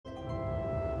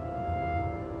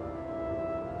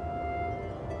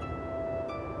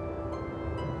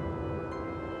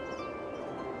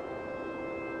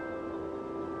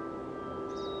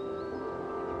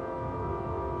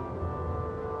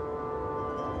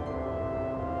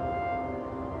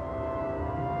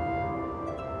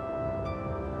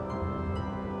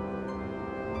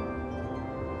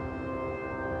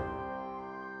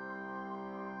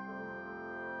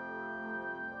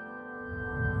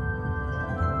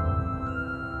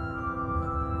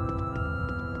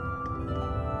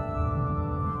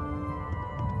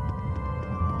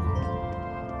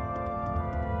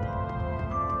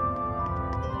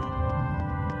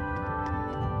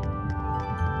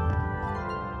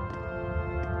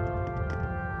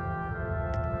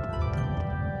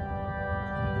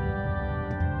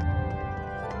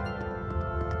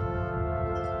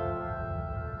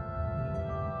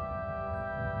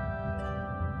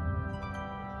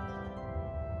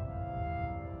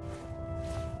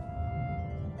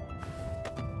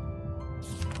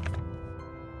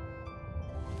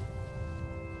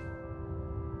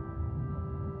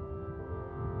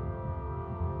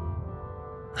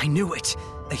I knew it.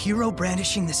 A hero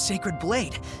brandishing the sacred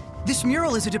blade. This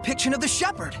mural is a depiction of the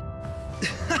shepherd.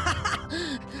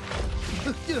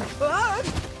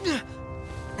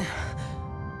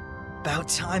 About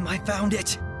time I found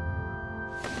it.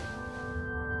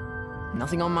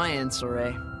 Nothing on my end,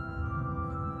 Soray.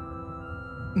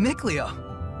 Mikleo.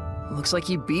 Looks like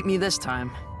you beat me this time.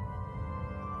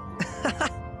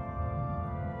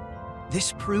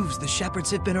 This proves the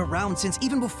shepherds have been around since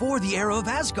even before the era of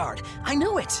Asgard. I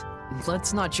knew it!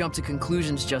 Let's not jump to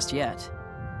conclusions just yet.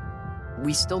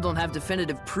 We still don't have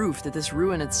definitive proof that this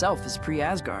ruin itself is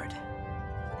pre-Asgard.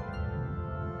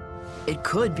 It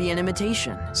could be an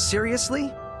imitation.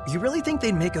 Seriously? You really think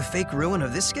they'd make a fake ruin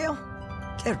of this scale?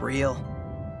 Get real.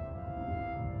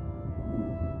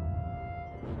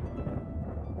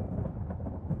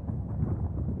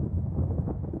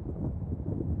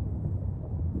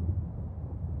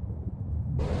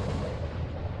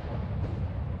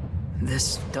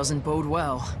 This doesn't bode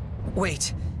well.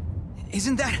 Wait,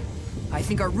 isn't that... I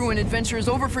think our ruin adventure is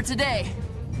over for today.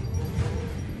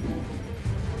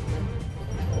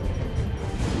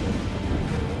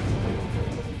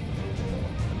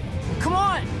 Come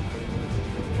on!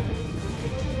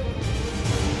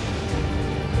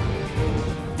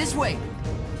 This way!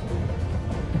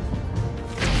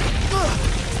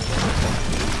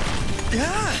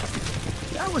 Ah!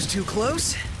 That was too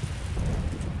close.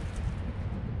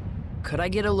 Could I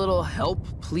get a little help,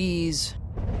 please?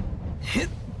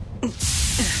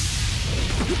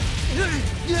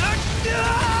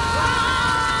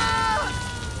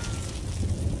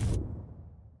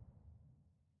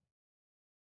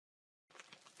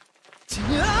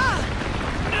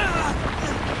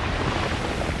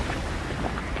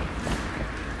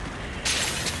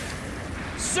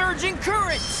 Surging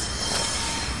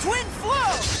currents! Twin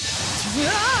flow!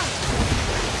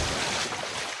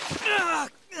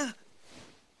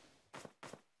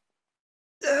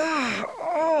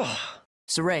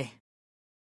 Soray.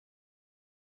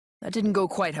 That didn't go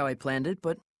quite how I planned it,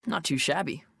 but not too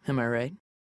shabby, am I right?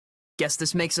 Guess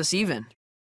this makes us even.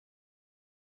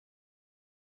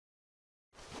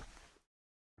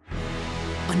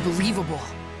 Unbelievable.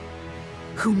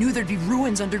 Who knew there'd be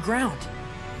ruins underground?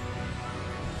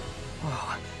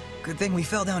 Whoa, good thing we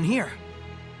fell down here.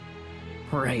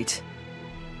 Right.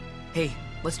 Hey,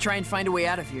 let's try and find a way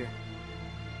out of here.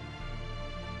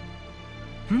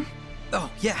 Hmm? Oh,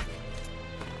 yeah.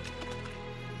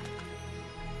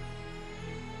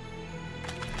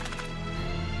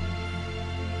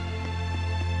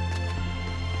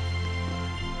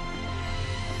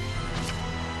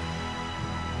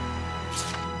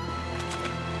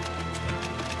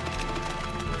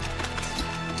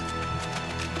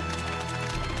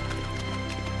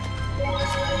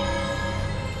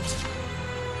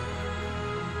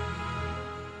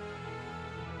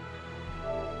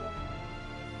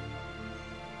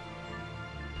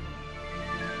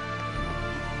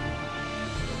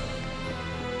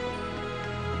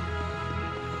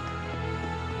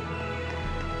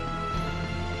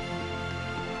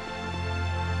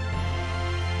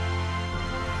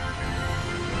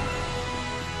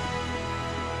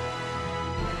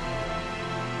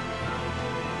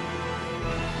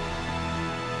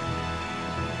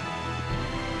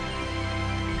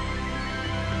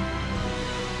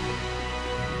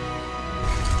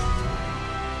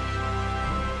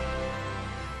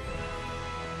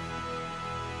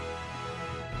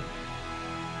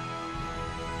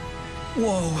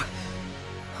 Whoa.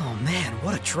 Oh man,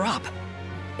 what a drop.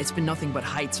 It's been nothing but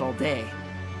heights all day.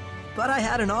 But I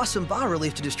had an awesome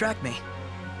bas-relief to distract me.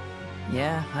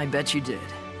 Yeah, I bet you did.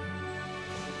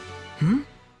 Hmm?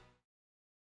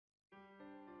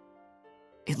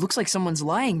 It looks like someone's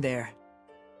lying there.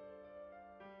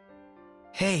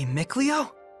 Hey, Mikleo?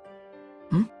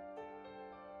 Hmm?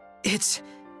 It's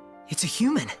a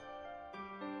human.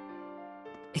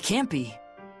 It can't be.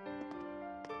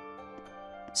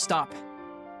 Stop.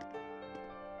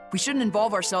 We shouldn't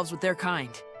involve ourselves with their kind.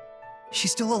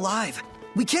 She's still alive.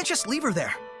 We can't just leave her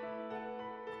there.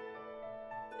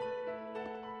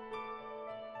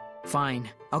 Fine.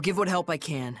 I'll give what help I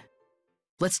can.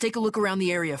 Let's take a look around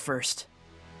the area first.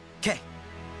 'Kay.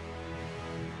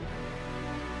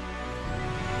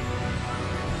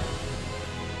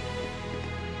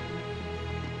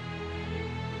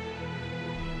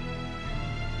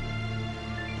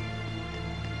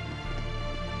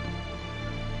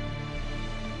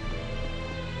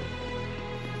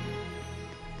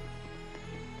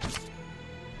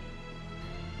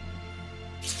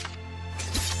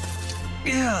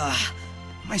 Ugh,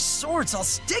 my sword's all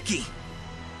sticky.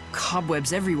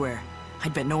 Cobwebs everywhere.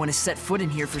 I'd bet no one has set foot in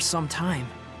here for some time.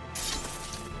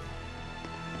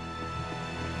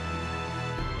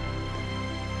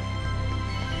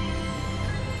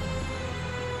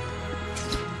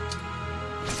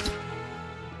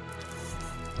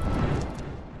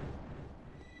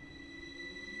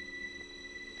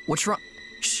 What's wrong?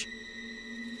 Shh.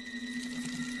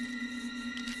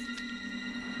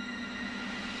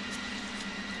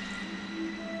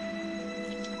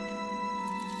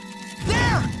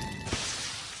 There!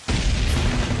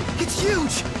 It's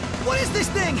huge! What is this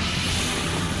thing?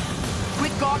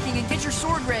 Quit gawking and get your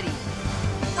sword ready.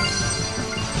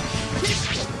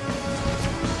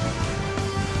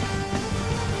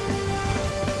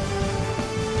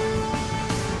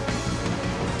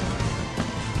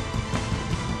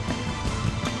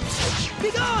 Be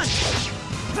gone!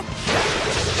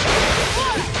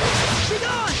 Be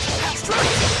gone!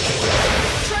 Strike!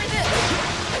 Try this!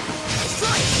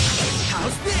 Strike!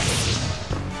 How's this?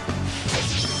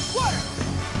 Water!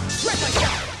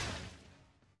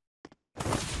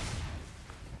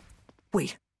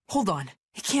 Wait, hold on.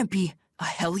 It can't be a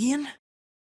Hellion?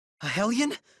 A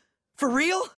Hellion? For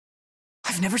real?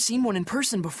 I've never seen one in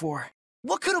person before.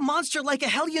 What could a monster like a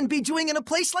Hellion be doing in a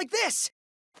place like this?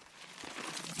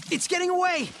 It's getting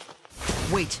away!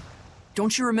 Wait,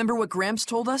 don't you remember what Gramps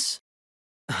told us?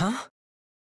 Huh?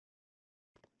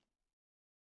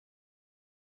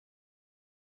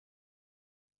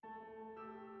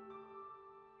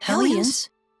 Hellions?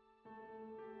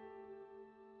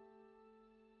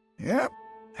 Yep,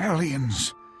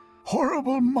 Hellions.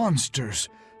 Horrible monsters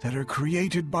that are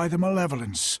created by the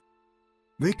malevolence.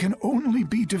 They can only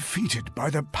be defeated by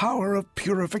the power of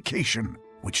purification,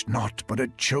 which not but a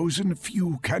chosen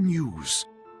few can use.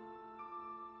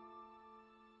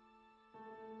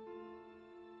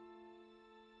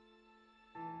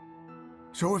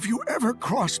 So if you ever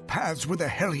cross paths with a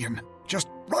Hellion, just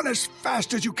run as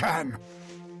fast as you can.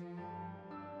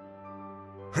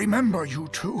 Remember, you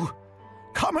two,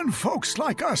 common folks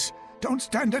like us don't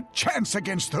stand a chance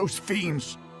against those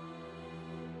fiends.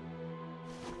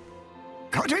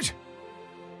 Got it?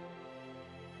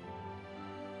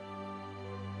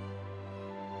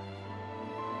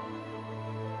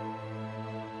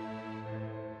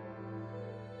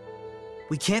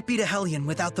 We can't beat a Hellion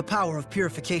without the power of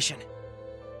purification.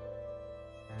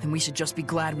 Then we should just be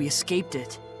glad we escaped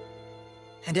it.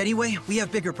 And anyway, we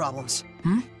have bigger problems.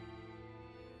 Hmm?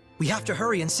 We have to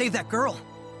hurry and save that girl,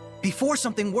 before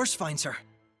something worse finds her.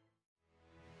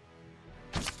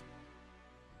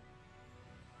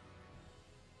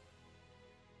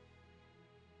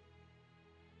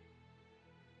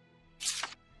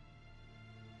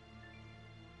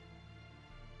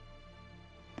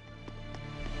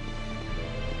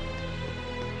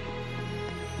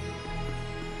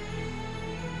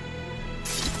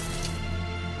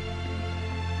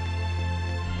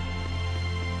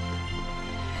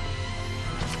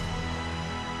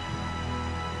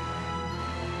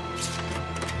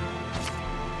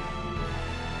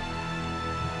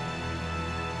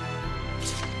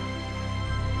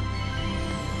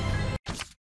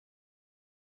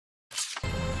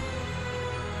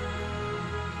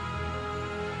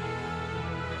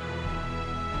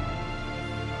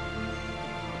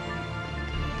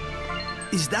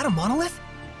 Is that a monolith?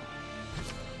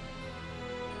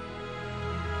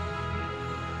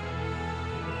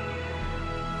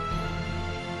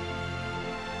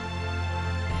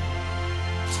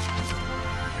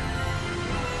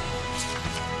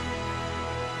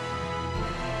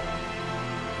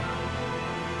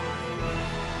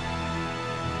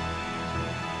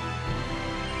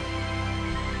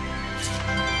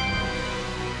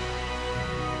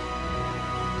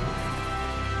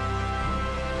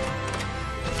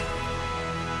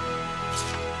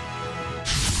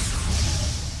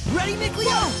 Ready,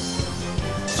 Mikleo?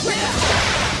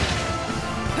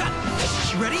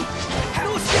 Ready?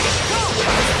 No escape! Go!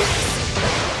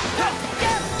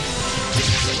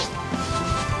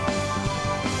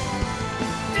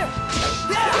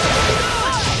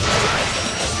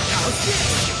 How's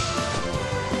this?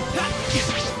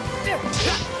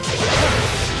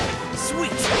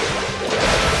 Sweet!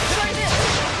 Try this!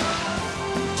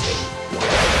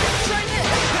 Try this!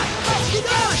 Get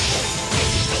on!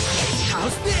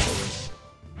 How's this?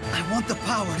 I want the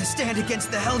power to stand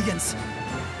against the Hellions.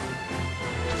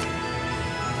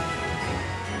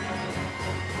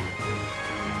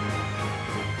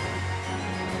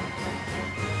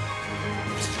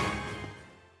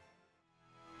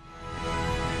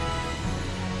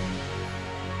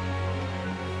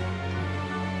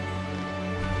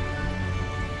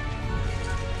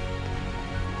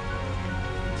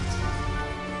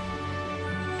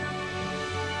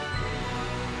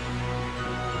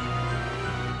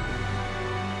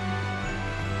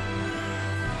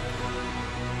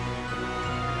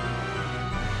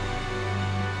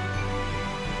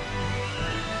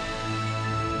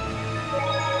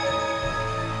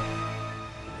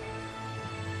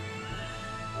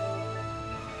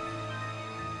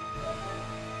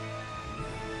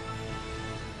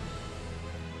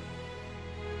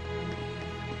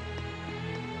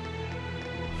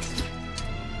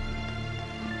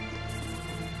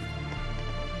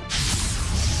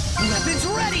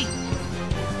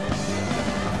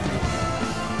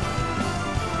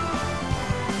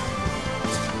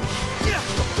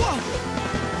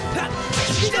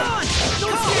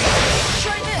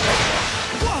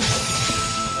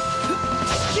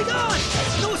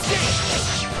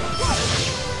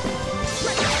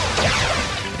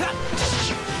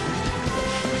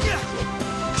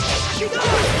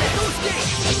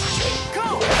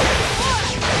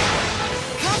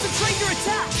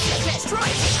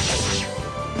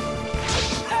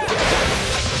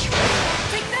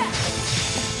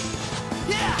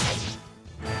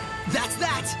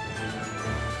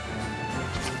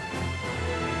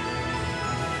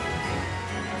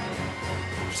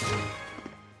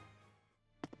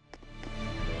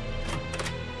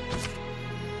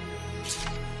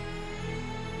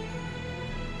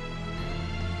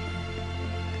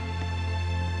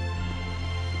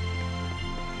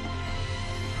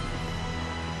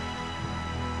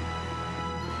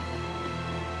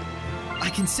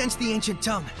 can sense the ancient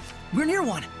tongue. We're near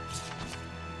one.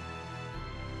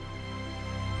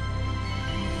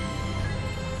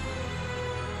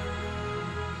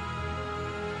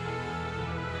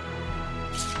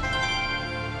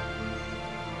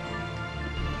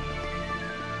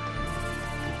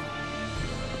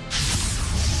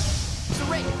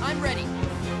 I'm ready.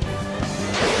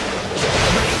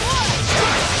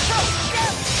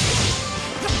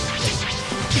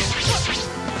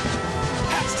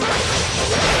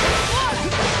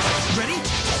 Ready?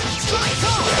 Strike!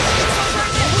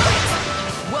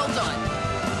 Well done.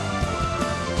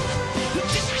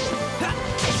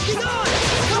 Be gone!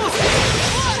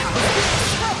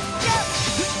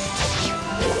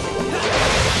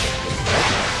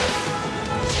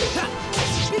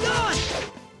 Be gone!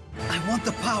 I want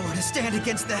the power to stand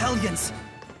against the Hellions.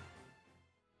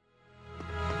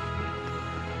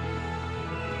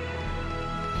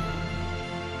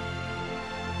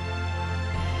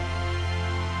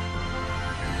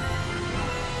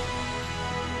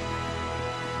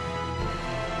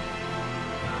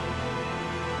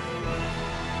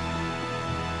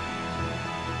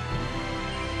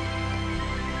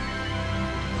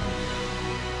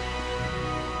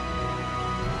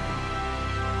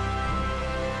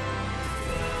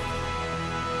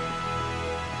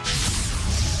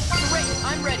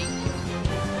 I'm ready. Be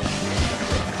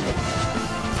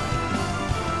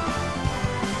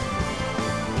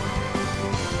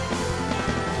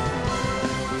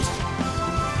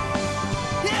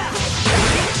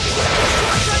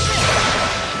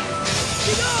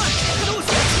gone!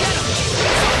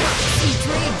 Sweet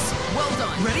dreams. Well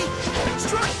done. Ready?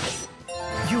 Strike!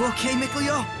 You okay,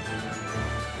 Mikleo?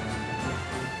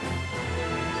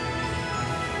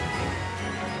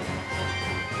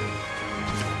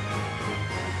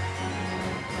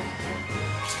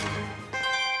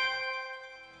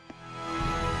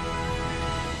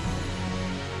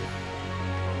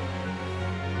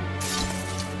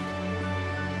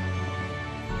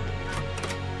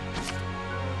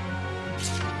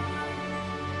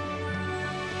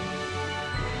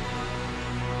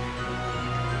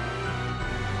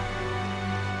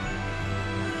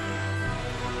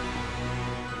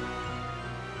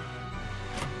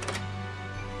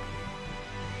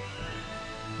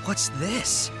 What's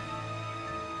this?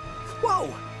 Whoa!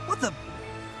 What the?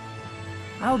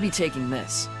 I'll be taking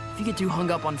this. If you get too hung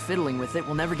up on fiddling with it,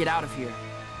 we'll never get out of here.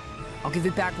 I'll give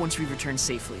it back once we return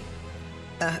safely.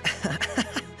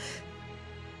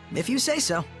 If you say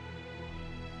so.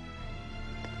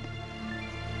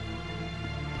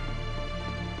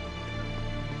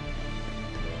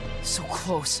 So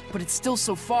close, but it's still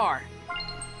so far.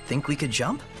 Think we could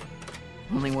jump?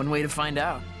 Only one way to find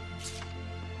out.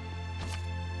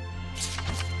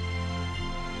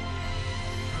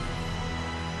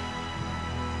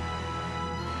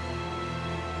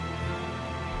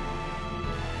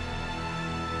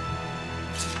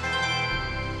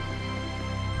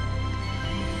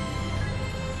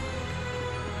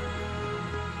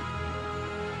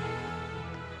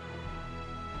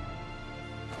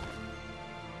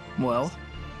 Well?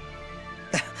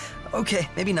 Okay,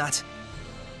 maybe not.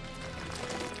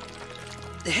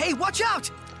 Hey, watch out!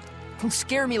 Don't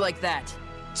scare me like that.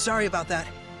 Sorry about that.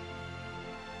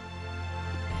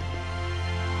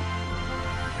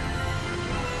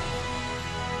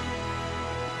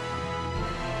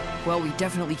 Well, we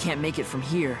definitely can't make it from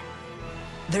here.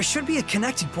 There should be a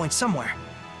connecting point somewhere.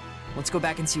 Let's go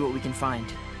back and see what we can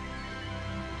find.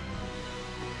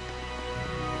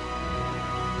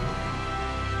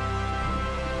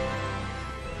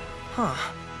 Huh.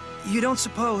 You don't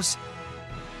suppose...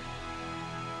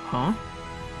 Huh?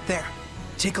 There.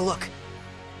 Take a look.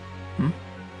 Hmm?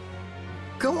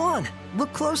 Go on.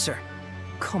 Look closer.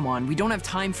 Come on, we don't have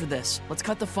time for this. Let's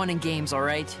cut the fun and games, all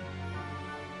right?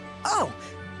 Oh!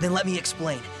 Then let me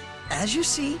explain. As you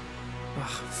see... Ugh,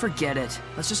 forget it.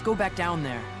 Let's just go back down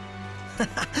there.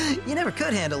 You never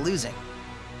could handle losing.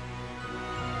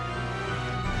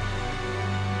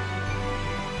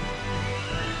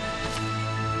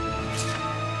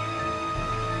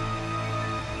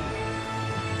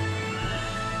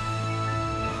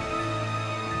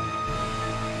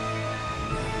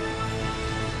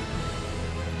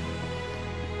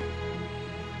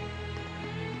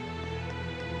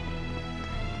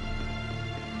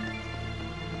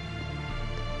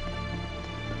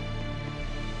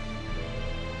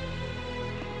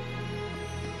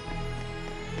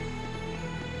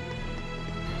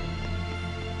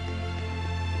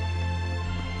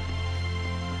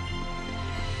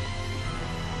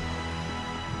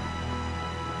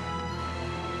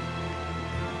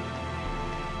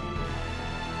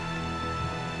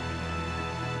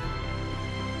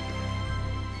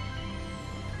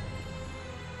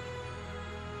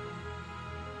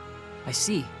 I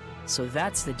see. So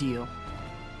that's the deal.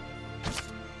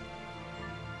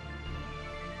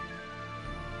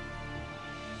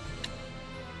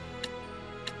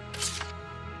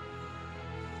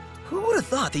 Who would have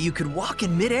thought that you could walk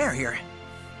in midair here?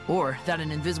 Or that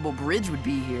an invisible bridge would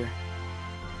be here.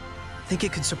 Think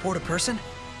it could support a person?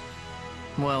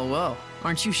 Well, well,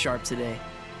 aren't you sharp today?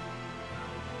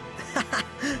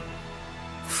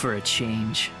 For a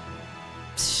change.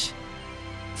 Psst.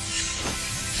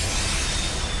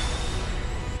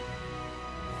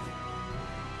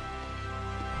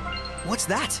 What's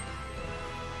that?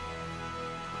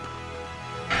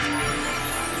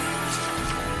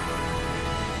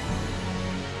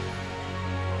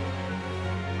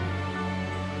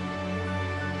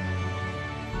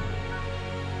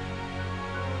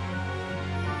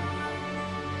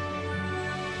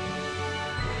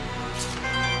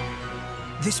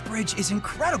 This bridge is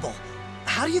incredible.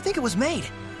 How do you think it was made?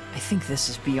 I think this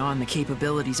is beyond the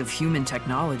capabilities of human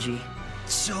technology.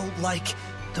 So, like,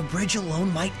 the bridge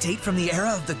alone might date from the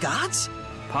era of the gods?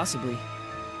 Possibly.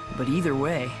 But either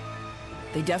way,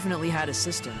 they definitely had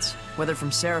assistance, whether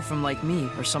from Seraphim like me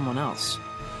or someone else.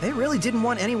 They really didn't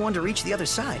want anyone to reach the other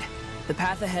side. The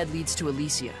path ahead leads to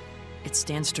Elysia. It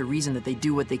stands to reason that they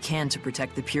do what they can to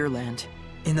protect the Pure Land.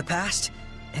 In the past,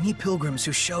 any pilgrims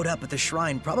who showed up at the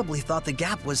shrine probably thought the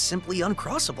gap was simply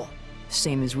uncrossable.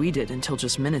 Same as we did until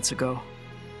just minutes ago.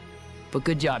 But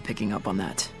good job picking up on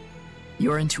that.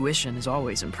 Your intuition is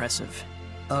always impressive.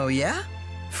 Oh yeah?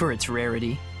 For its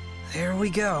rarity. There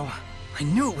we go. I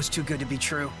knew it was too good to be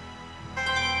true.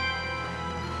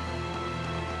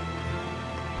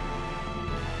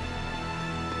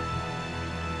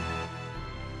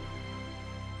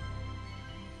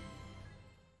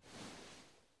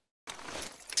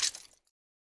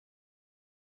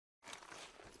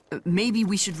 Maybe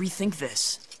we should rethink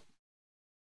this.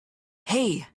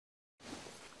 Hey!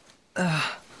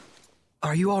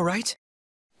 Are you all right?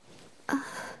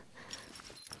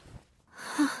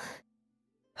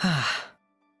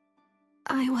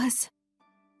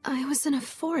 I was in a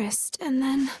forest, and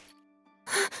then...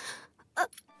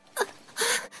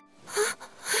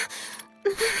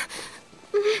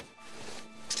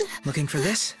 Looking for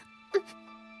this?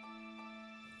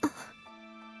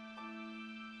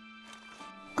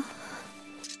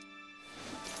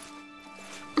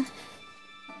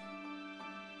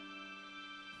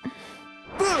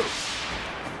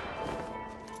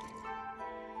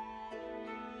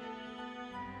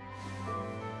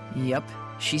 Yep,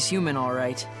 she's human all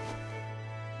right.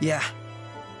 Yeah.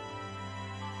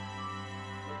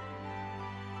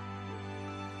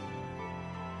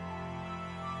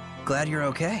 Glad you're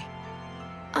okay.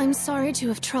 I'm sorry to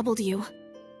have troubled you.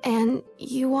 And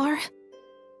you are?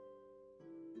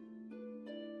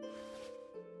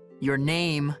 Your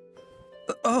name?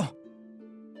 Oh.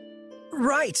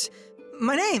 Right.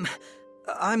 My name.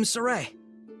 I'm Saray.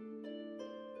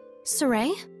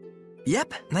 Saray?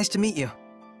 Yep, nice to meet you.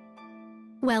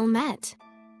 Well met.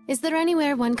 Is there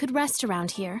anywhere one could rest around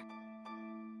here?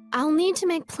 I'll need to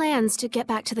make plans to get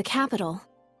back to the capital.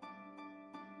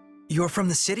 You're from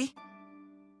the city?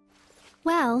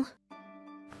 Well...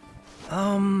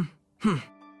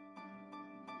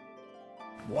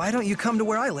 Why don't you come to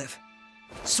where I live?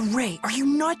 Saray, are you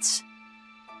nuts?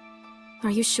 Are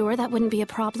you sure that wouldn't be a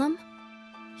problem?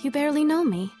 You barely know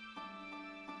me.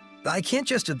 I can't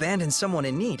just abandon someone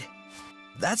in need.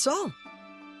 That's all.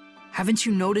 Haven't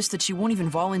you noticed that she won't even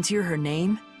volunteer her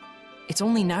name? It's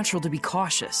only natural to be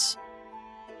cautious.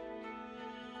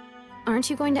 Aren't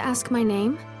you going to ask my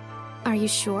name? Are you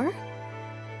sure?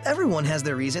 Everyone has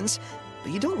their reasons,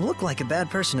 but you don't look like a bad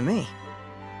person to me.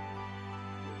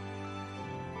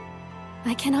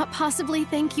 I cannot possibly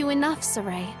thank you enough,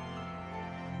 Saray.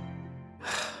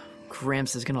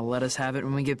 Gramps is gonna let us have it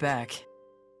when we get back.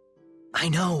 I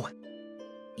know.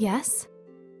 Yes?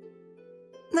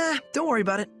 Nah, don't worry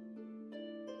about it.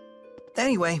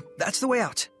 Anyway, that's the way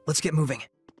out. Let's get moving.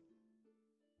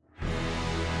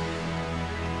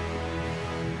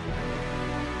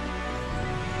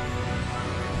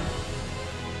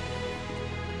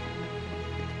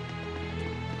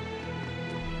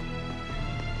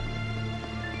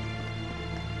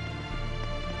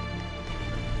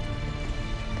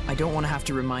 I don't want to have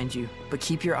to remind you, but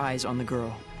keep your eyes on the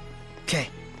girl. Okay,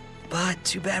 but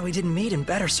too bad we didn't meet in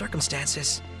better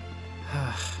circumstances.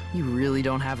 You really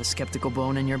don't have a skeptical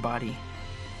bone in your body.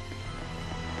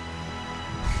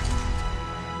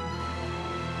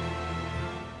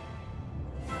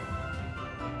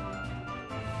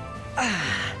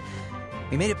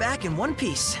 We made it back in one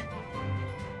piece.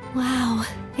 Wow,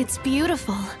 it's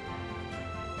beautiful.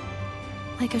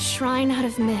 Like a shrine out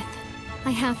of myth.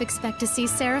 I half expect to see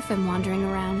Seraphim wandering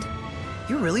around.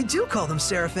 You really do call them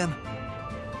Seraphim.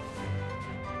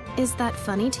 Is that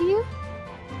funny to you?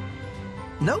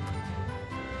 Nope.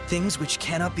 Things which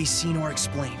cannot be seen or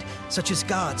explained, such as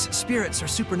gods, spirits, or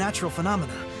supernatural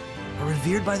phenomena, are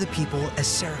revered by the people as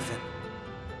Seraphim.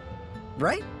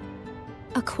 Right?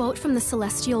 A quote from the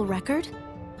Celestial Record?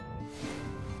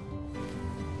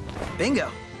 Bingo.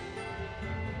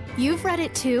 You've read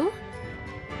it too?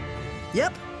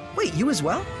 Yep. Wait, you as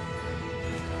well?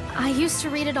 I used to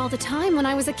read it all the time when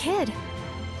I was a kid.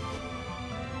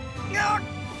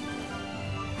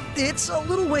 It's a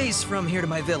little ways from here to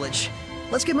my village.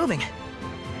 Let's get moving.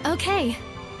 Okay.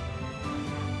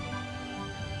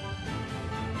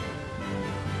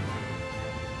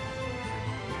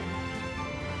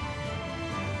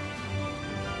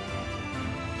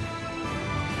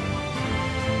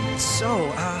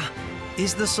 So,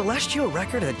 is the Celestial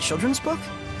Record a children's book?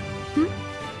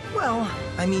 Well,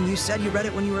 I mean, you said you read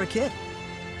it when you were a kid.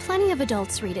 Plenty of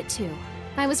adults read it too.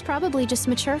 I was probably just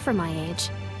mature for my age.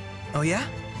 Oh yeah?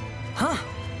 Huh.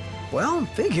 Well,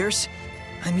 figures.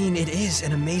 I mean, it is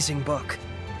an amazing book.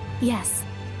 Yes.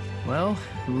 Well,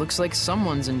 looks like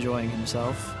someone's enjoying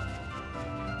himself.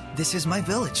 This is my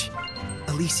village,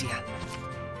 Elysia.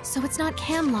 So it's not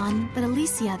Camlon, but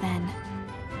Elysia then.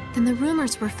 Then the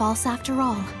rumors were false after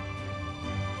all.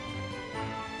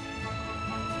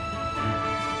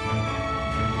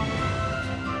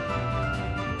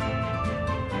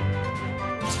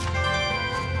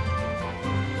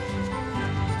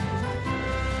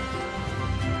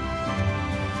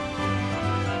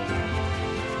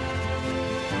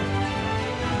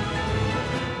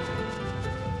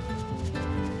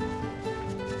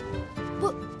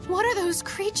 What are those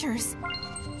creatures?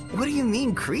 What do you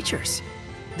mean, creatures?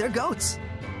 They're goats.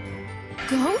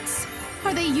 Goats?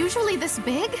 Are they usually this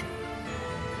big?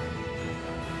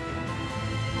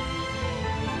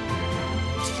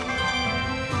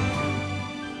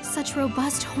 Such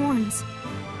robust horns.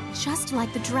 Just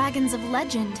like the dragons of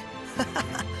legend.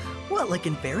 What, like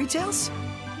in fairy tales?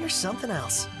 You're something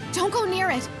else. Don't go near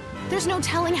it! There's no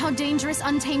telling how dangerous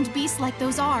untamed beasts like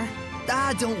those are.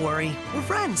 Ah, don't worry. We're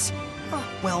friends. Oh,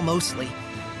 well, mostly.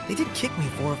 They did kick me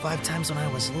 4 or 5 times when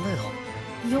I was little.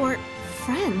 Your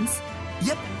friends?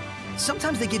 Yep.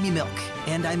 Sometimes they give me milk,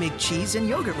 and I make cheese and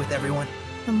yogurt with everyone.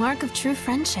 The mark of true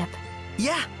friendship.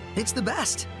 Yeah, it's the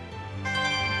best.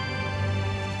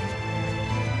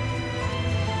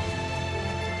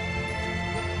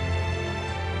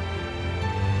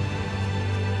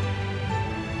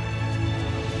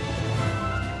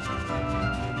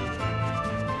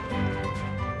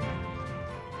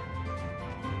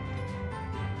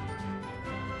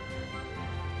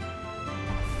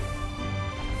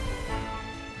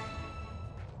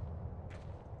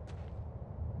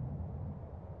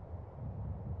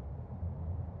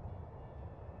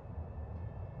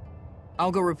 I'll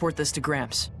go report this to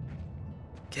Gramps.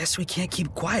 Guess we can't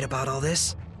keep quiet about all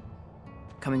this.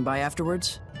 Coming by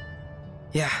afterwards?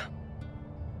 Yeah.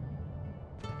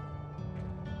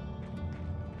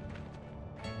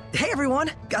 Hey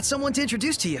everyone! Got someone to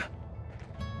introduce to you.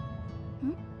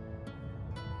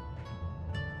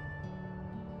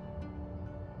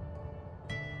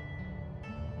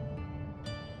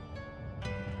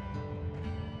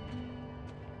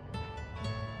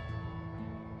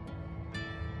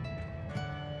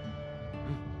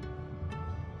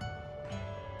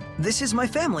 This is my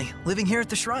family, living here at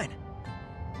the shrine.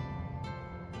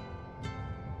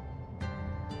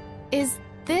 Is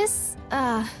this,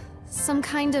 some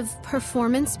kind of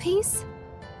performance piece?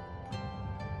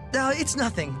 It's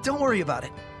nothing. Don't worry about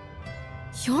it.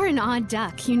 You're an odd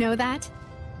duck, you know that?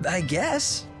 I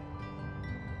guess.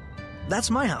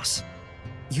 That's my house.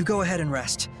 You go ahead and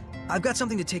rest. I've got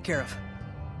something to take care of.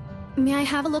 May I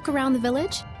have a look around the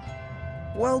village?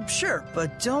 Well, sure,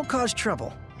 but don't cause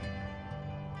trouble.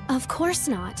 Of course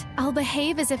not. I'll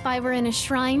behave as if I were in a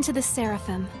shrine to the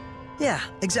Seraphim. Yeah,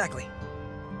 exactly.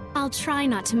 I'll try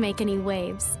not to make any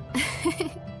waves.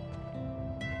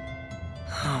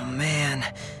 Oh man,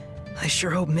 I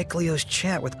sure hope Miklio's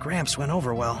chat with Gramps went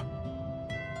over well.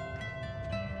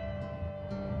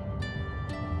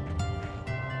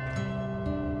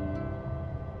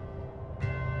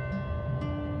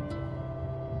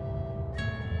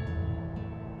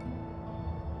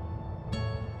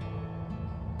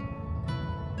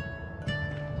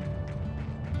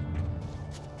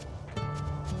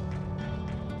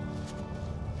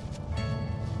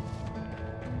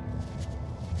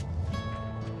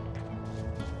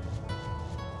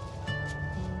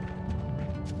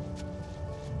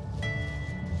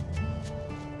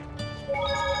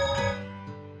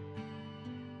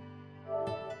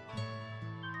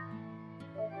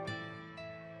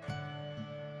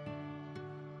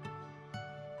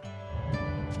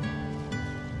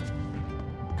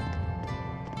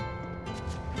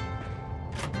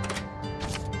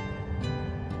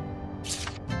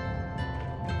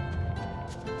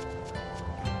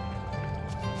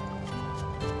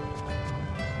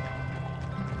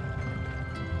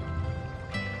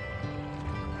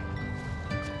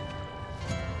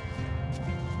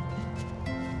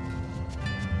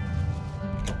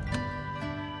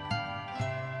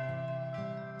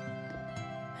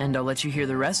 And I'll let you hear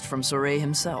the rest from Soray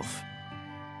himself.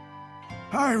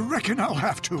 I reckon I'll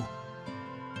have to.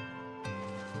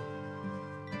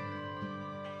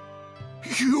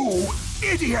 You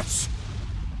idiots!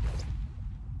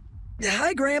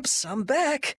 Hi, Gramps. I'm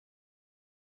back.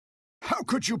 How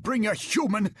could you bring a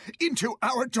human into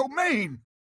our domain?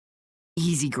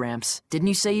 Easy, Gramps. Didn't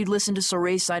you say you'd listen to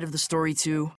Soray's side of the story,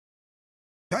 too?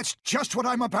 That's just what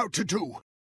I'm about to do.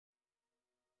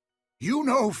 You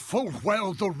know full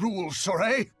well the rules,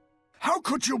 Soray. How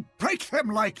could you break them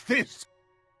like this?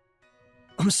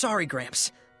 I'm sorry,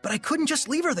 Gramps, but I couldn't just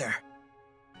leave her there.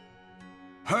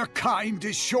 Her kind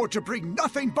is sure to bring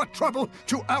nothing but trouble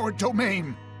to our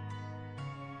domain.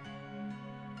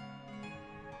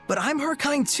 But I'm her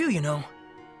kind too, you know.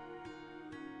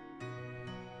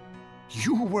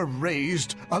 You were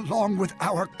raised along with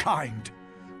our kind,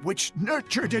 which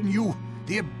nurtured in you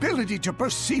the ability to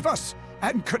perceive us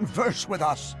and converse with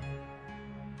us.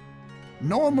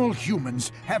 Normal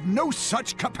humans have no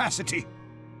such capacity.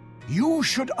 You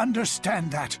should understand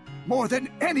that more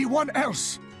than anyone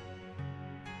else.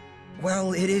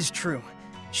 Well, it is true.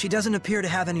 She doesn't appear to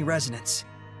have any resonance.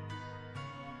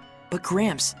 But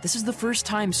Gramps, this is the first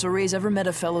time Soray's ever met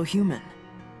a fellow human.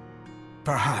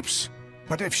 Perhaps.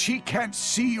 But if she can't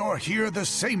see or hear the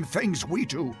same things we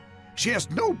do, she has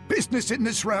no business in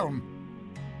this realm.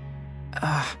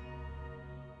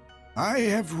 I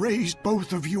have raised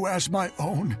both of you as my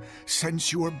own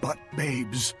since you were but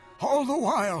babes, all the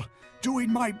while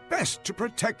doing my best to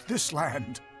protect this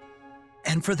land.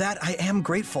 And for that, I am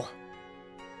grateful.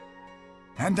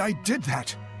 And I did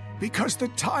that because the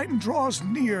time draws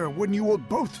near when you will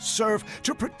both serve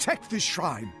to protect this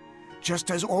shrine, just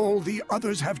as all the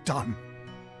others have done.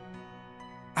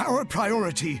 Our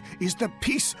priority is the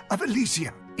peace of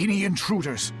Elysia. Any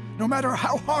intruders, no matter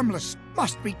how harmless,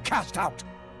 must be cast out.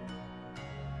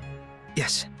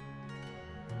 Yes.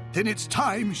 Then it's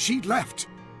time she left.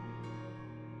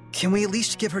 Can we at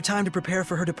least give her time to prepare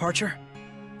for her departure?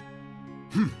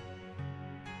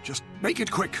 Just make it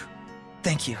quick.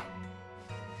 Thank you.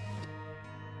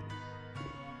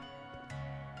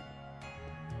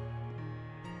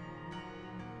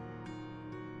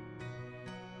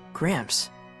 Gramps.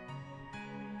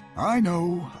 I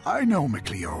know,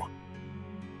 McLeo.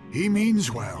 He means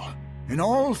well, in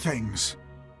all things.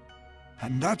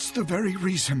 And that's the very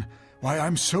reason why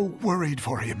I'm so worried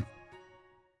for him.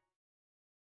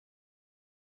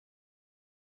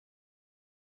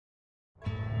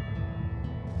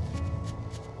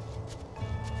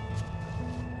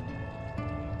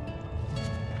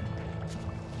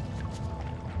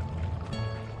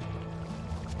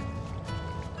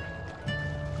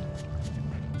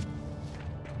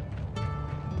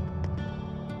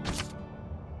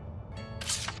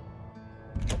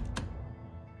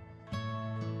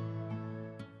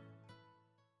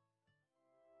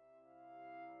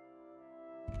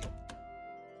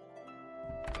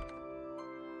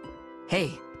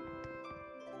 Hey.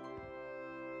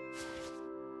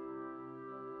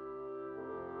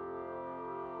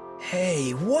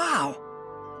 Hey, wow!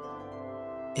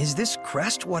 Is this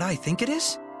crest what I think it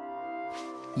is?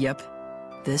 Yep.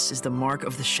 This is the mark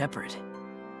of the Shepherd.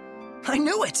 I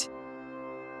knew it!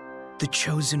 The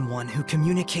Chosen One who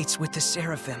communicates with the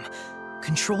Seraphim,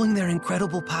 controlling their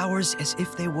incredible powers as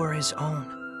if they were his own.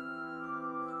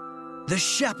 The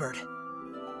Shepherd!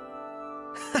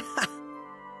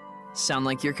 Sound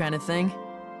like your kind of thing?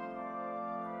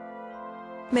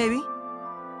 Maybe.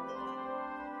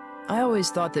 I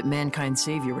always thought that Mankind's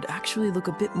savior would actually look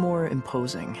a bit more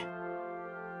imposing.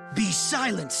 Be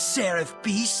silent, Seraph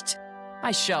Beast!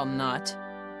 I shall not.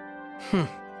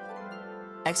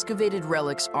 Excavated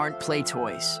relics aren't play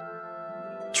toys.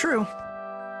 True.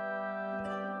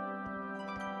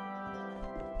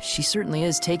 She certainly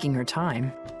is taking her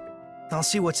time. I'll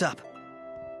see what's up.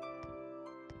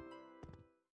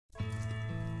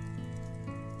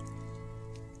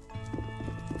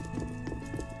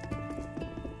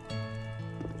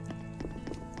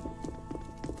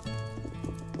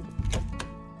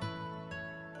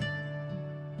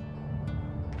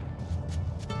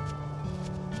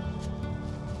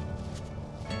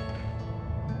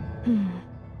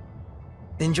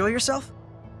 Enjoy yourself?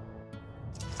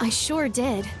 I sure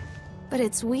did. But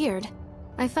it's weird.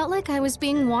 I felt like I was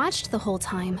being watched the whole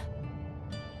time.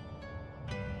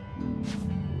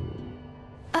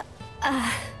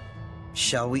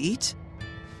 Shall we eat?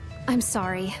 I'm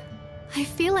sorry. I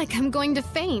feel like I'm going to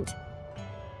faint.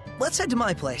 Let's head to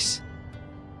my place.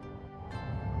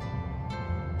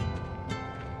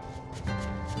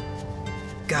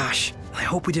 Gosh, I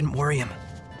hope we didn't worry him.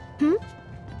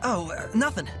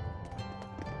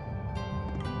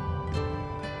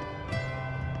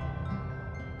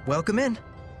 Welcome in.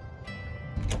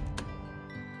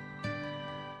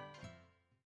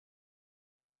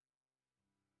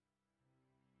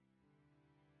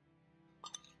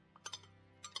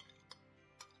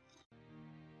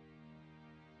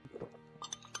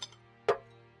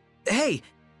 Hey!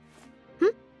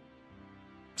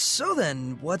 So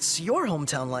then, what's your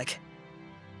hometown like?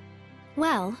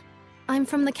 Well, I'm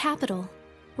from the capital,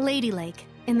 Lady Lake,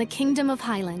 in the Kingdom of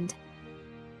Highland.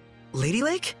 Lady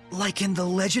Lake? Like in the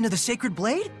Legend of the Sacred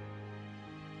Blade?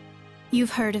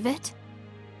 You've heard of it?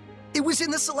 It was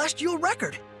in the Celestial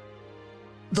Record!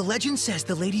 The legend says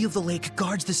the Lady of the Lake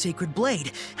guards the Sacred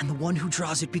Blade, and the one who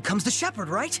draws it becomes the shepherd,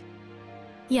 right?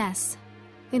 Yes.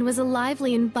 It was a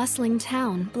lively and bustling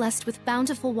town, blessed with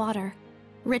bountiful water,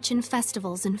 rich in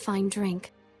festivals and fine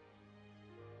drink.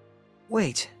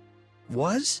 Wait,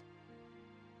 was?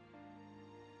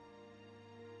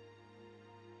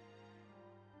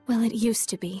 Well, it used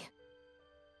to be.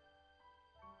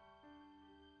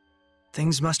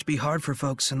 Things must be hard for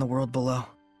folks in the world below.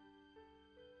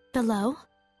 Below?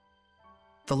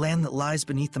 The land that lies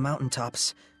beneath the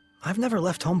mountaintops. I've never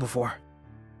left home before.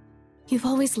 You've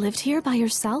always lived here by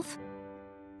yourself?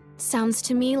 Sounds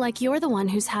to me like you're the one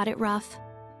who's had it rough.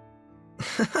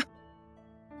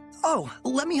 Oh,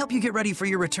 let me help you get ready for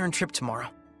your return trip tomorrow.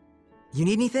 You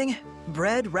need anything?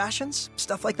 Bread, rations,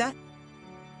 stuff like that?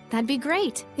 That'd be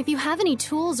great. If you have any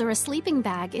tools or a sleeping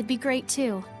bag, it'd be great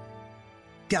too.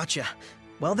 Gotcha.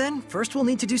 Well then, first we'll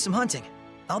need to do some hunting.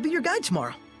 I'll be your guide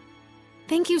tomorrow.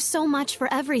 Thank you so much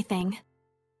for everything.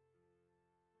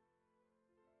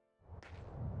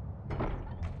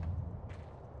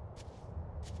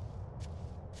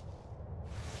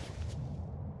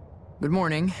 Good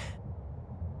morning.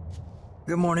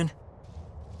 Good morning.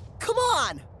 Come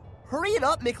on! Hurry it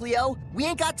up, Mikleo. We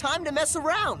ain't got time to mess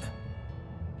around.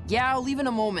 Yeah, I'll leave in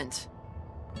a moment.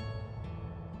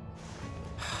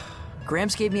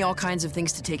 Gramps gave me all kinds of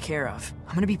things to take care of.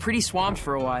 I'm gonna be pretty swamped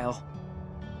for a while.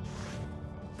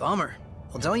 Bummer.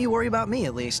 Well, don't you worry about me,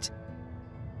 at least.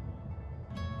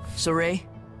 So, Ray,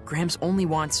 Gramps only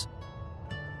wants...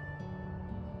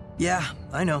 Yeah,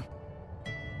 I know.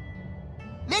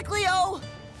 Mikleo!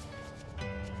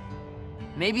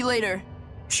 Maybe later.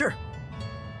 Sure.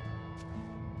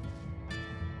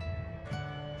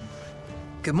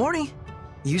 Good morning.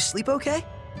 You sleep okay?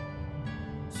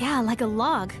 Yeah, like a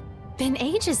log. Been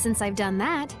ages since I've done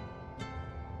that.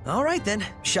 All right then,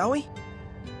 shall we?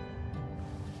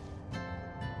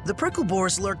 The prickle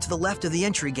boars lurk to the left of the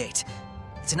entry gate.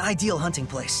 It's an ideal hunting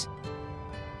place.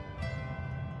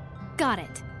 Got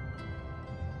it.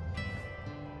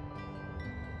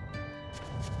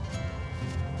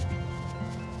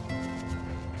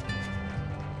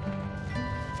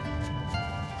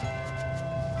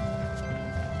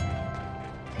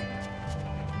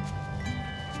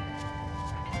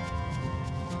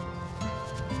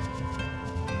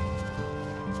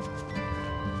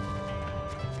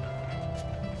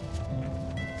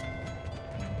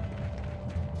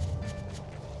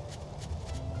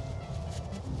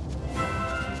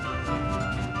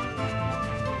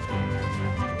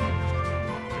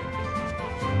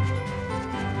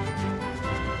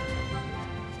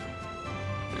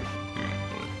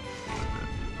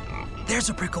 There's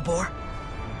a prickle boar.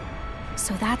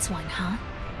 So that's one, huh?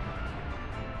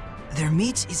 Their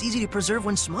meat is easy to preserve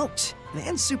when smoked,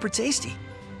 and super tasty.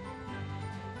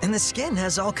 And the skin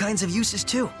has all kinds of uses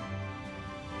too.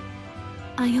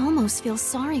 I almost feel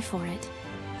sorry for it.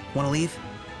 Wanna leave?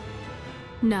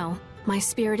 No, my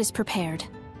spirit is prepared.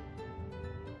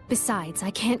 Besides,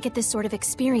 I can't get this sort of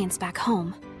experience back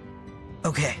home.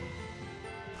 Okay.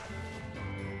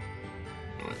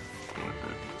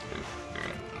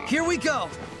 Here we go!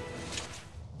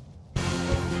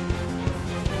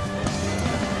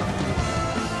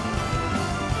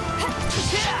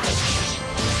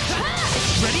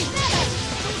 Ready?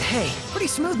 Hey, pretty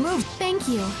smooth move. Thank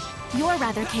you. You're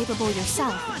rather capable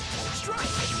yourself.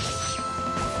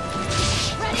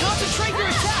 Concentrate your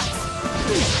attacks!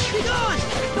 Be gone!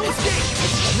 No escape!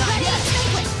 Not yet!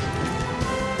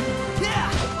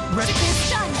 Yeah! Ready?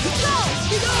 Done! Go!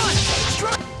 Be gone!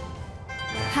 Strike!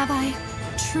 Have I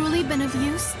truly been of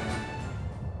use?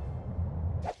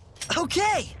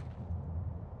 Okay!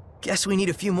 Guess we need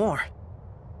a few more.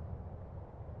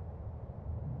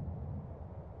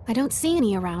 I don't see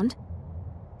any around.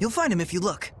 You'll find him if you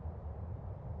look.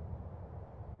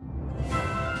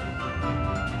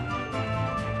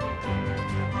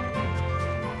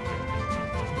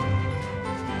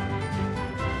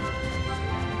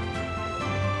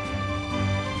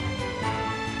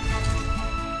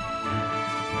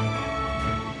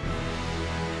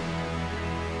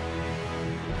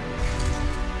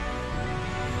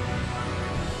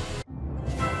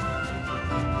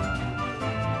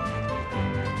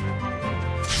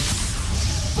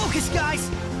 guys!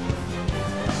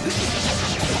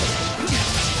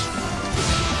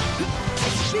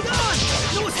 Be gone!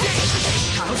 No escape!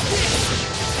 How's this?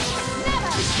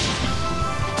 Never!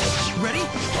 Ready?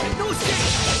 No escape!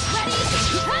 Ready?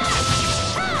 Ha!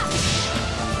 Ha!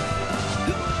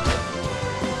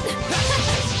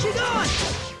 Be gone!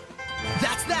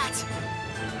 That's that!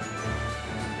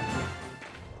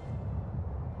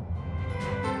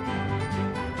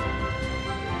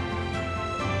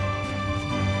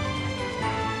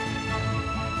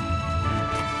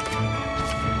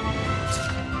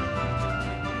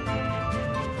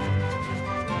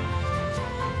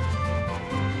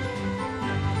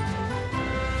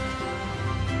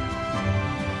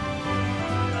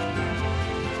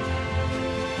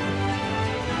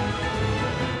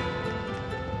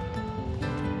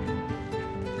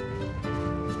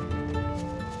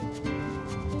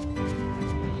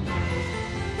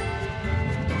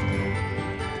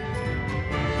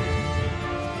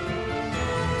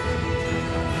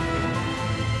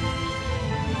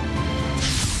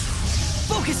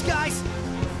 Focus, guys!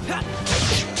 Ha!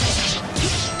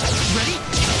 Ready?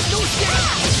 No escape!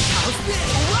 How's this?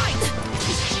 All right!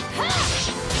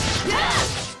 Yeah!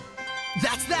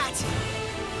 That's that!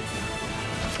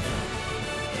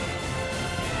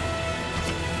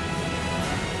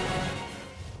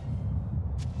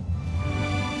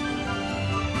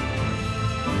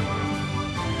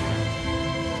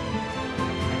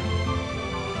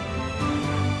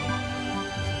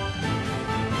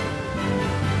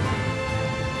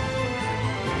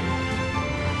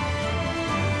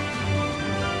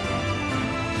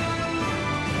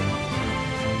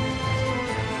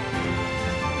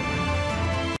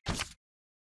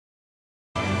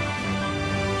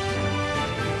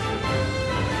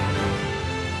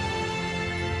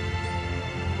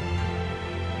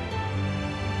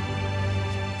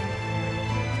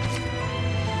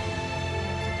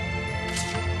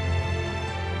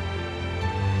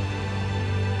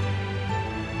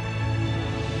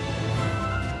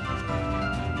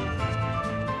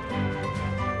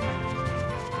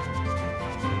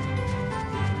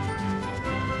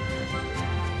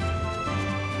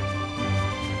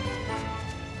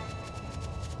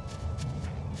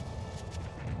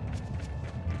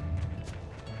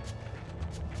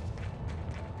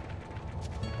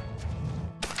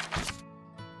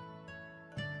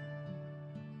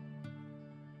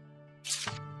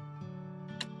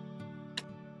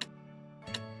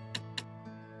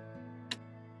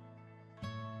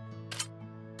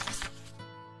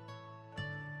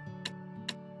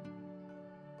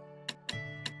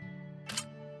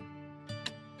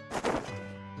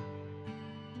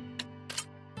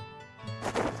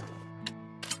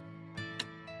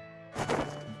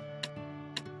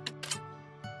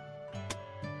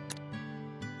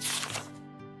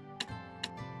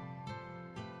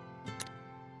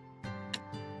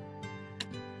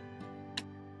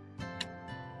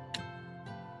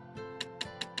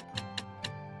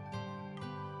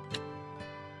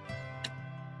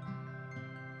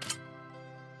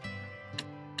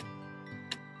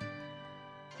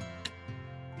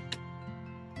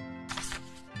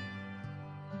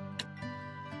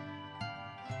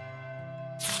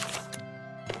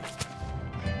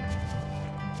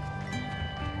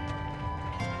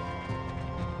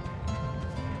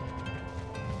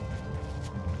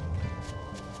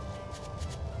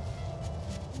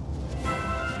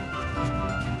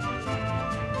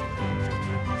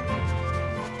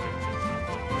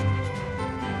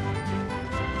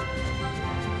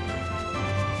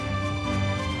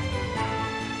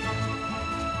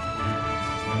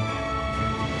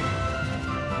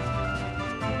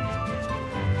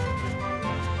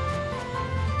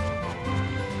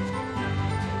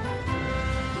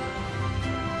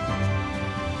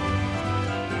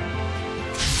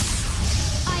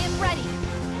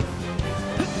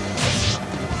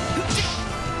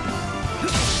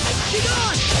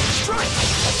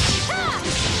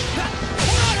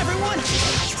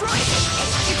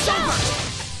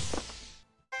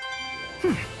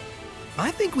 I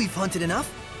think we've hunted enough.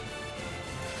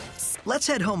 Let's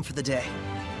head home for the day.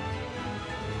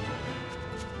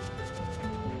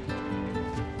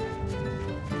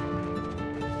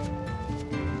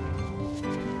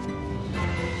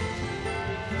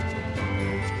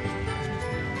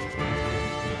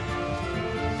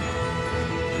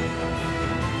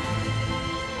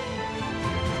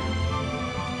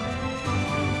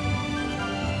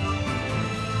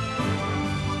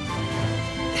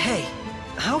 Hey,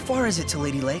 how far is it to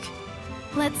Lady Lake?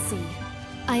 Let's see.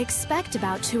 I expect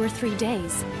about 2 or 3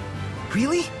 days.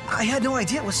 Really? I had no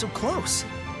idea it was so close.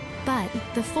 But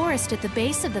the forest at the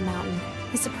base of the mountain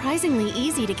is surprisingly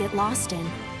easy to get lost in.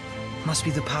 Must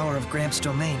be the power of Gramps'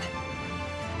 domain.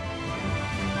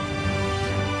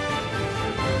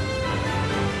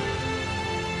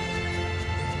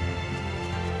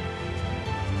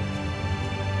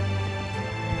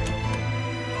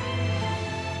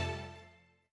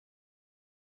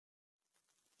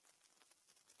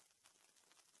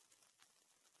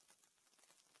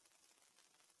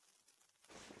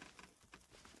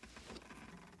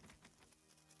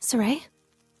 Saray?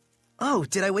 Oh,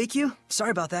 did I wake you? Sorry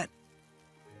about that.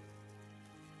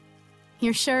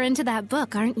 You're sure into that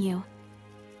book, aren't you?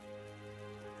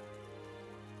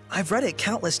 I've read it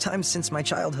countless times since my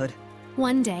childhood.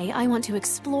 One day, I want to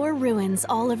explore ruins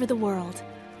all over the world.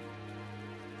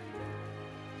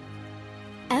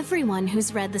 Everyone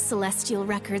who's read the Celestial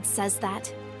Records says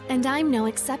that, and I'm no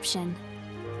exception.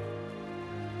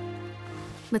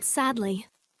 But sadly,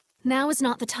 now is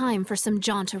not the time for some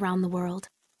jaunt around the world.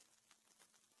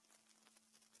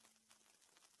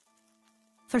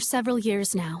 For several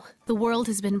years now, the world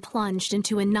has been plunged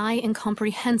into a nigh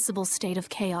incomprehensible state of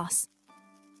chaos.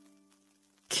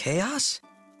 Chaos?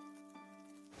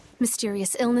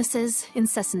 Mysterious illnesses,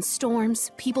 incessant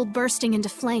storms, people bursting into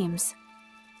flames.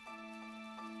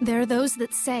 There are those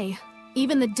that say,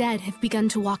 even the dead have begun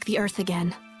to walk the earth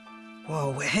again.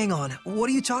 Whoa, hang on. What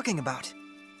are you talking about?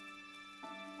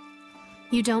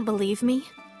 You don't believe me?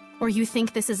 Or you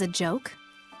think this is a joke?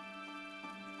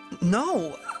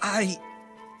 No,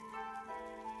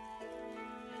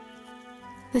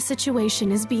 The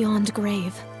situation is beyond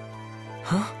grave.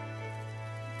 Huh?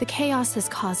 The chaos has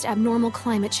caused abnormal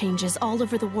climate changes all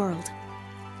over the world.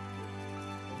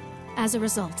 As a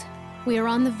result, we are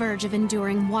on the verge of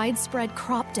enduring widespread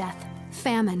crop death,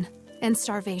 famine, and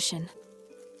starvation.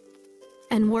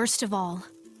 And worst of all,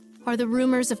 are the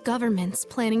rumors of governments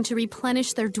planning to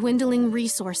replenish their dwindling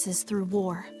resources through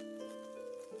war.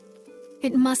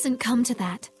 It mustn't come to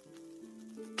that.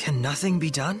 Can nothing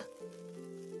be done?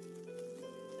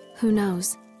 Who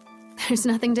knows? There's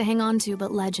nothing to hang on to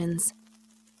but legends.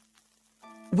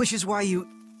 Which is why you...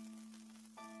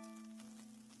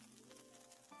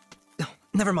 No,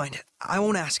 never mind. I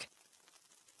won't ask.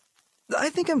 I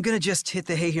think I'm gonna just hit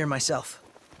the hay here myself.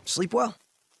 Sleep well.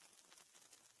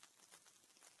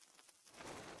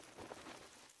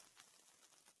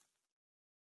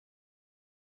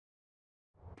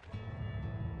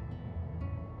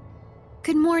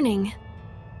 Good morning.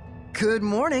 Good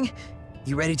morning.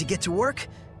 You ready to get to work?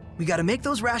 We gotta make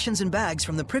those rations and bags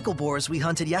from the prickle boars we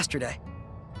hunted yesterday.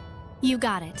 You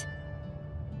got it.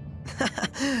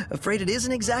 Afraid it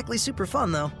isn't exactly super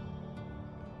fun, though.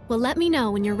 Well, let me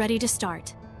know when you're ready to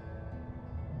start.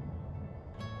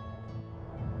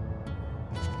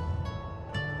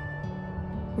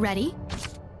 Ready?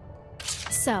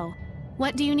 So,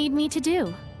 what do you need me to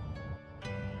do?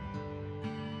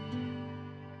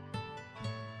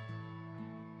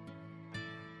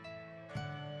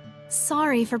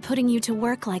 Sorry for putting you to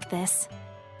work like this.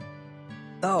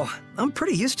 Oh, I'm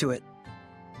pretty used to it.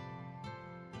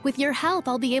 With your help,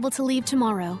 I'll be able to leave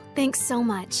tomorrow. Thanks so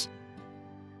much.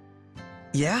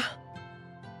 Yeah?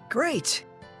 Great.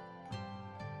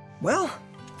 Well,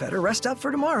 better rest up for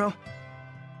tomorrow.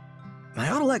 I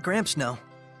ought to let Gramps know.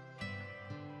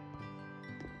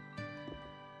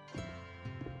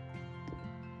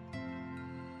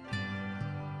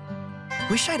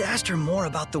 Wish I'd asked her more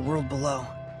about the world below.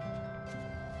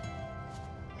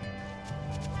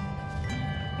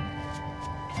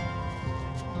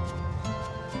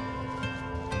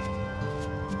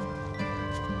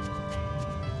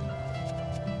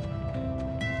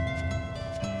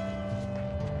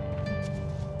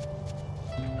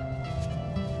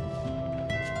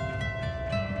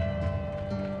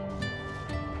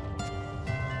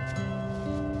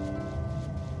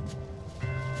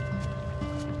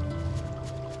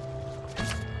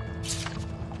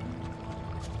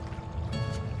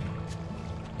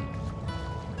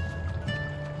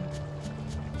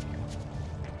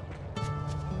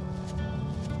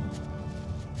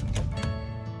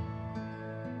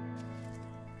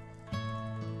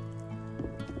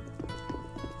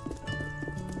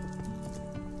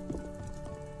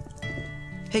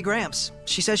 Hey, Gramps.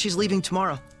 She says she's leaving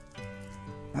tomorrow.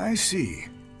 I see.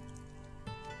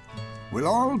 We'll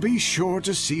all be sure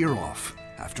to see her off.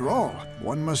 After all,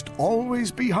 one must always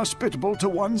be hospitable to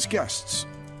one's guests.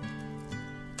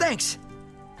 Thanks!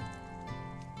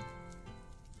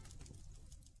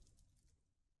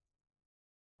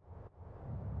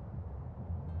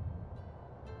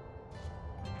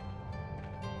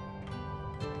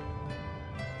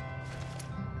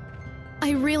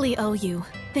 I really owe you.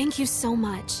 Thank you so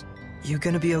much. You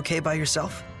gonna be okay by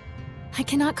yourself? I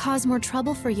cannot cause more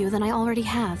trouble for you than I already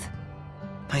have.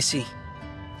 I see.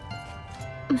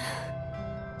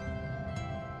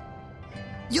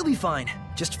 You'll be fine.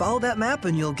 Just follow that map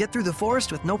and you'll get through the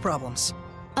forest with no problems.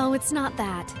 Oh, it's not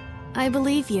that. I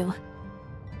believe you.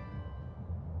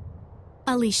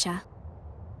 Alicia.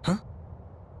 Huh?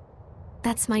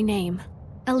 That's my name.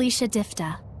 Alicia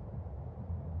Difta.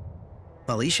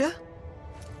 Alicia?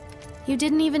 You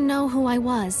didn't even know who I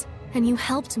was, and you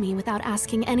helped me without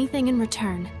asking anything in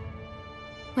return.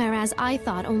 Whereas I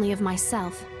thought only of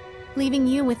myself, leaving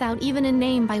you without even a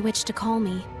name by which to call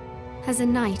me. As a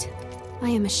knight, I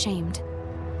am ashamed.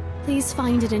 Please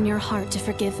find it in your heart to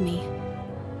forgive me.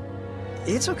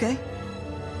 It's okay.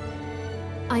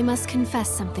 I must confess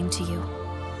something to you.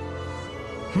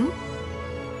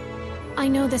 I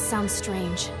know this sounds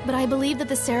strange, but I believe that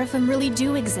the Seraphim really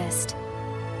do exist.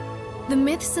 The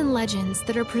myths and legends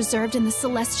that are preserved in the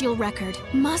Celestial Record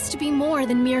must be more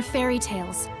than mere fairy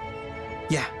tales.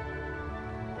 Yeah.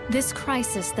 This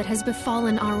crisis that has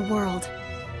befallen our world,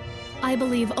 I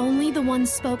believe only the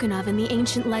ones spoken of in the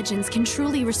ancient legends can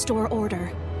truly restore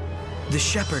order. The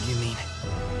Shepherd, you mean?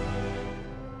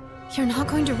 You're not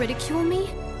going to ridicule me?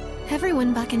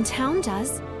 Everyone back in town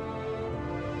does.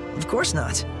 Of course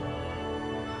not.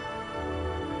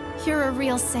 You're a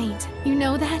real saint, you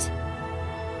know that?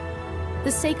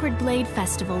 The Sacred Blade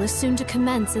Festival is soon to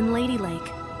commence in Lady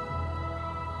Lake.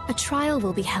 A trial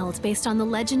will be held based on the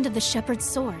legend of the Shepherd's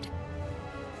Sword.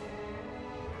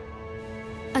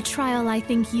 A trial I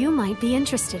think you might be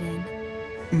interested in.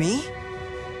 Me?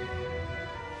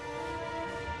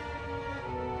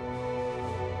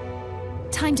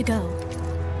 Time to go.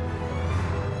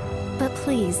 But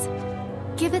please,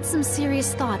 give it some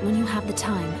serious thought when you have the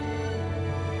time.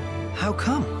 How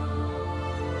come?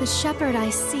 The shepherd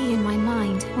I see in my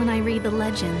mind when I read the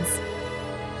legends.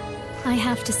 I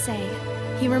have to say,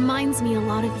 he reminds me a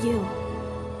lot of you.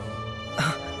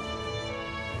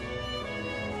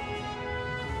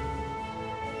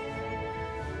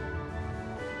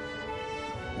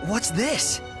 What's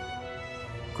this?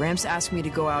 Gramps asked me to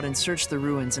go out and search the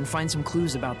ruins and find some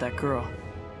clues about that girl.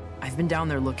 I've been down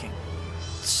there looking.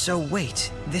 So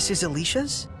wait, this is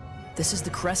Alicia's? This is the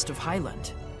crest of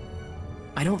Highland.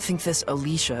 I don't think this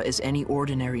Alicia is any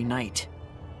ordinary knight.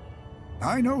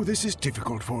 I know this is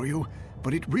difficult for you,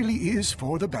 but it really is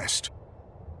for the best.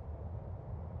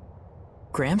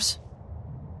 Gramps?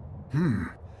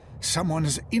 Someone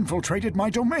has infiltrated my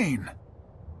domain.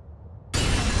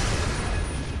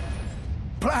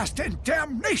 Blast and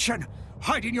damnation!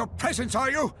 Hiding your presence, are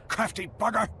you, crafty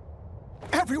bugger?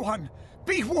 Everyone,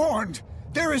 be warned!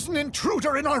 There is an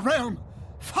intruder in our realm!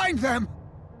 Find them!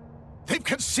 They've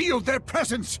concealed their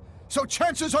presence, so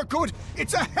chances are good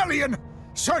it's a Hellion!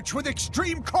 Search with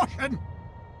extreme caution!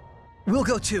 We'll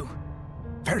go too.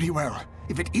 Very well.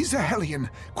 If it is a Hellion,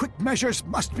 quick measures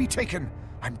must be taken.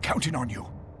 I'm counting on you.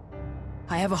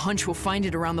 I have a hunch we'll find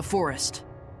it around the forest.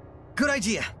 Good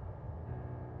idea.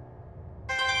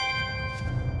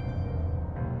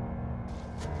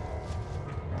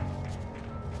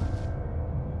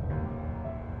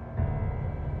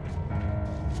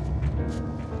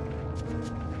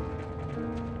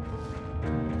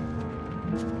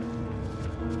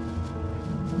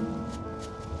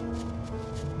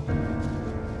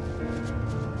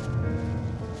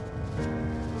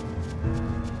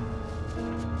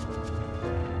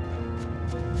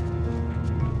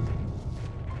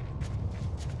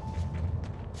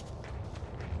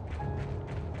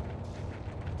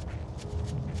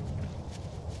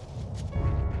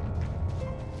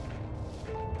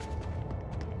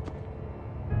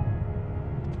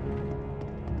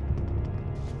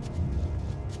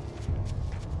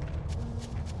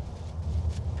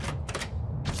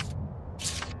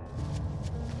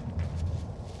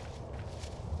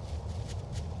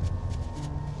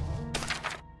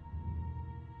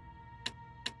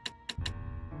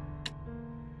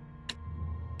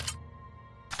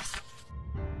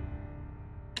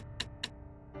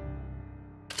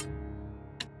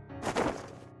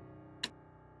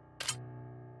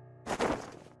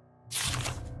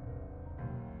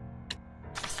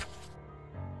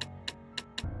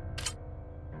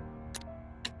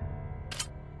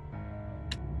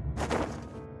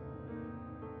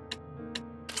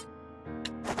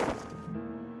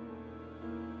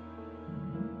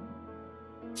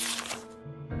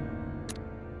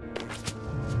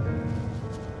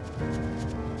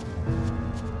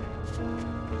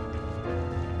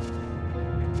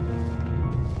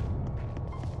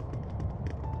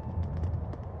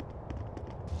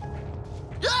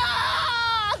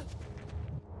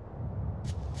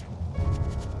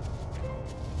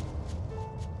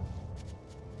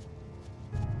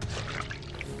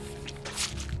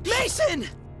 Mason!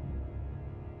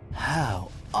 How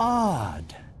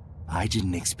odd. I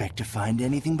didn't expect to find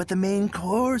anything but the main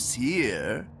course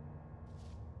here.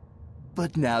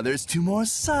 But now there's 2 more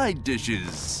side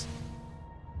dishes.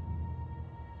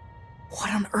 What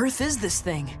on earth is this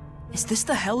thing? Is this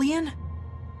the Hellion?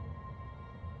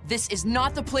 This is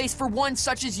not the place for one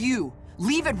such as you.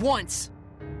 Leave at once.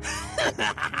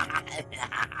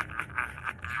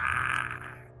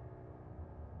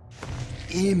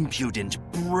 Impudent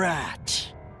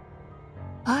brat.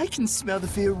 I can smell the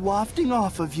fear wafting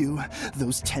off of you,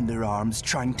 those tender arms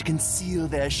trying to conceal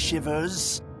their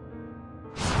shivers.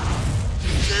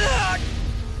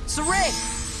 Saray!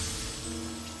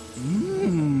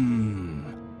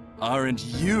 Aren't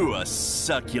you a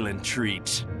succulent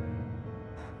treat?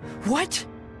 What?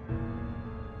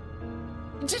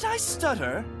 Did I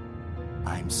stutter?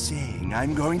 I'm saying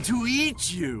I'm going to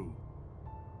eat you.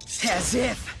 As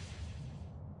if!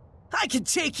 I can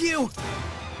take you!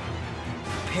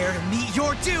 Prepare to meet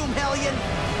your doom, Hellion!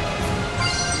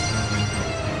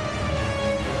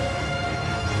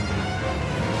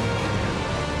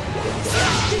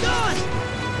 Get on!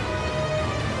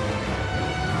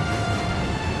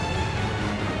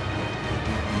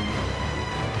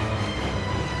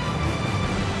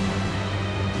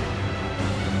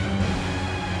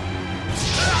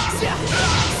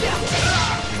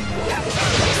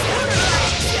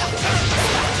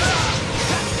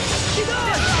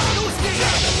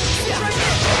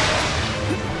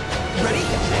 Ready?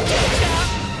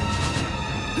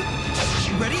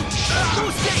 Ready? Go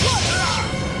skate!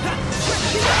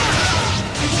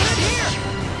 Get here!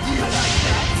 You like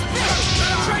that?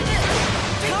 Try this!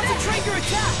 Concentrate your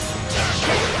attacks!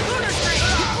 Lunar Streak!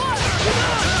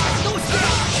 Go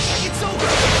skate! It's over!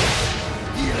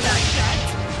 You like that?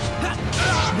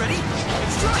 Ready?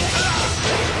 Strike!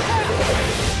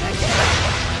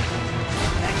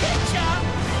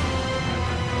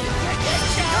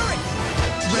 Hurry!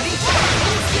 Ready?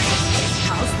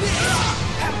 How's this?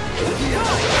 Ready?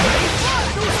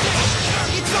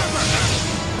 It's over!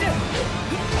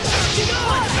 Get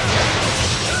on!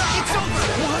 It's over!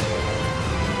 What?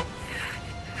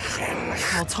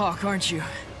 I'll talk, aren't you?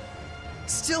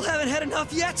 Still haven't had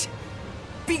enough yet?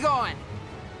 Be gone!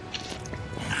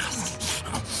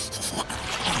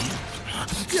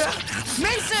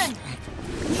 Mason!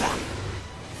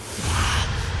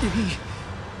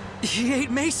 He ate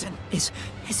Mason. Is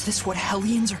this what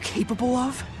Hellions are capable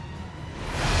of?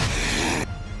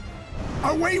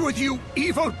 Away with you,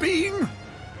 evil being!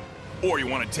 Or you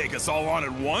want to take us all on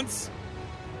at once?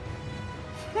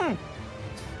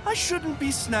 I shouldn't be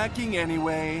snacking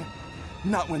anyway.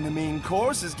 Not when the main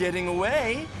course is getting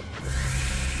away.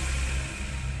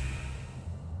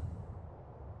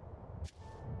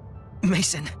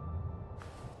 Mason.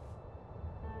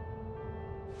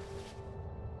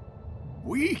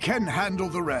 We can handle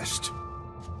the rest.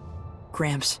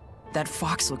 Gramps, that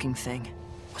fox-looking thing,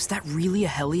 was that really a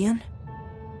Hellion?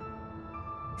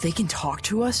 They can talk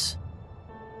to us?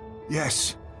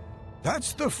 Yes,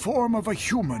 that's the form of a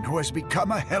human who has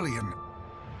become a Hellion.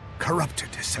 Corrupted,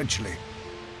 essentially.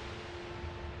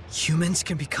 Humans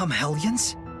can become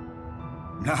Hellions?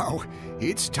 Now,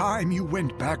 it's time you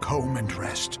went back home and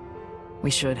rest. We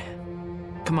should.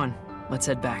 Come on, let's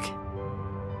head back.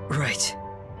 Right.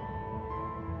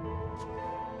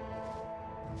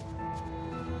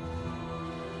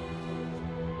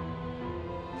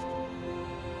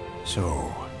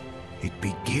 So, it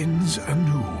begins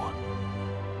anew.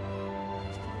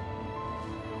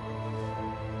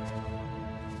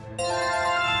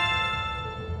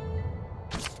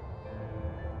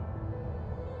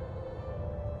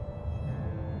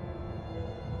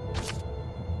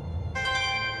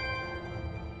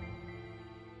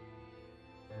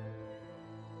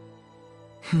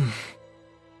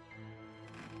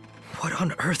 What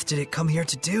on earth did it come here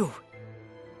to do?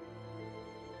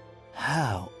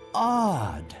 How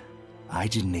odd. I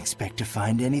didn't expect to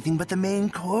find anything but the main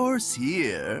course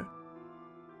here.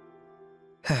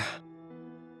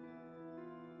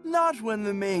 Not when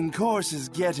the main course is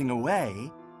getting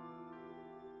away.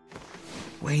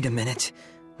 Wait a minute.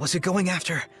 Was it going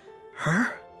after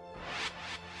her?